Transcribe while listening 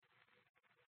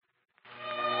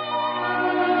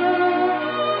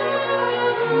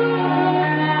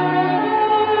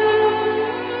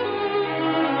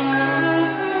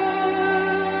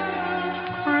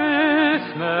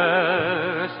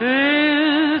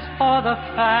for the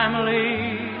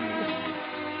family.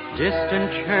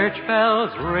 Distant church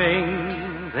bells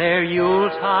ring their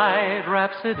Yuletide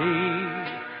rhapsody.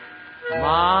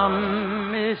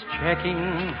 Mom is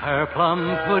checking her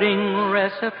plum pudding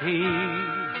recipe.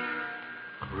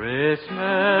 Christmas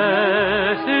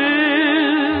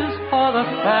is for the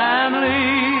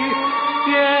family.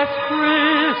 Yes,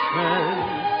 Christmas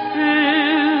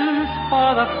is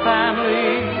for the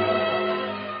family.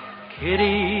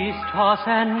 Kiddies toss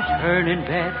and turn in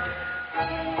bed,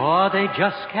 for they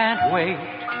just can't wait.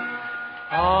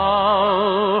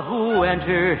 All who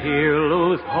enter here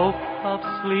lose hope of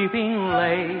sleeping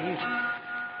late.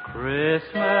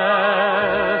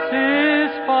 Christmas is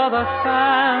for the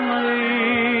family.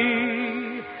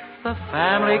 The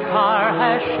family car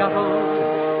has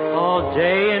shuttled all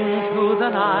day into the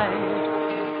night,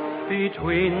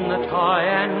 between the toy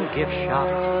and gift shop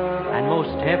and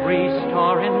most every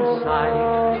store in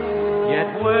sight.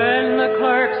 Yet when the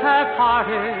clerks have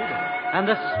parted and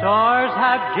the stars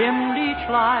have dimmed each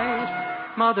light,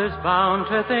 Mother's bound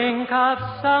to think of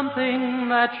something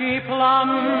that she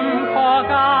plumb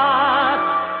forgot.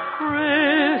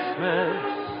 Christmas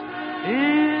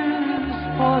is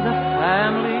for the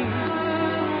family.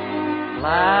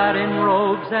 Clad in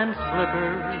robes and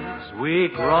slippers, we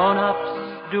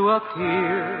grown-ups do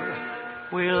appear.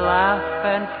 We laugh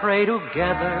and pray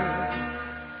together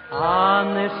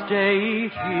on this day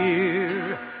each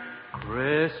year.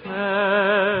 Christmas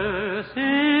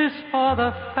is for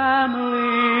the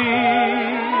family.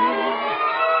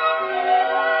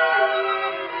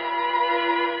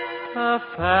 The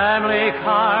family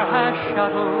car has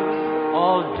shuttled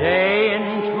all day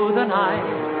into the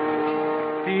night,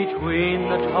 between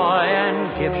the toy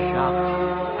and gift shop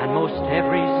and most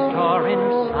every store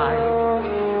in sight.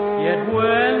 Yet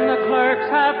when the clerks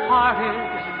have parted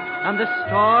and the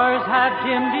stores have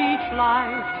dimmed each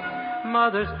light,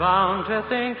 Mother's bound to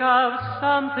think of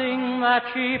something that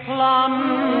she plumb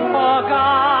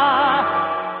forgot.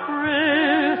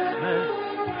 Christmas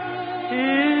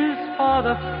is for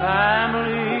the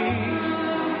family.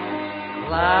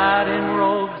 Clad in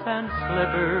robes and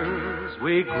slippers,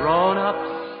 we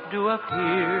grown-ups do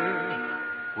appear.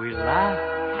 We laugh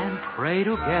and pray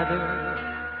together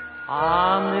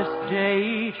on this day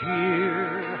each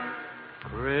year.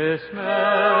 Christmas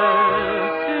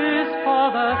is for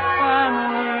the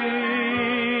family.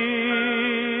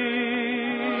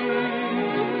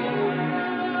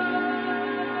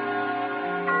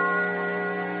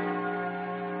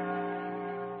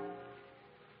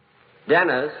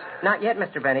 Dennis? Not yet,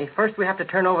 Mr. Benny. First we have to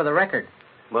turn over the record.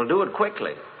 Well, do it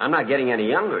quickly. I'm not getting any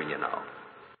younger, you know.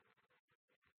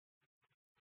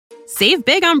 Save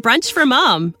big on brunch for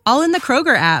Mom, all in the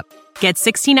Kroger app. Get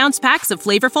 16-ounce packs of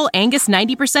flavorful Angus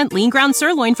 90% lean ground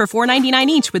sirloin for $4.99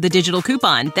 each with a digital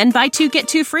coupon. Then buy 2, get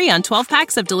 2 free on 12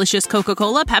 packs of delicious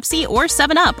Coca-Cola, Pepsi, or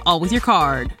 7-Up, all with your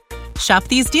card. Shop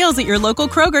these deals at your local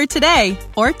Kroger today,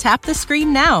 or tap the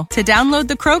screen now to download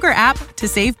the Kroger app to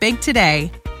save big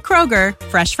today. Kroger,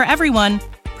 fresh for everyone.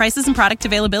 Prices and product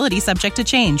availability subject to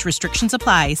change. Restrictions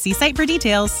apply. See site for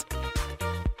details.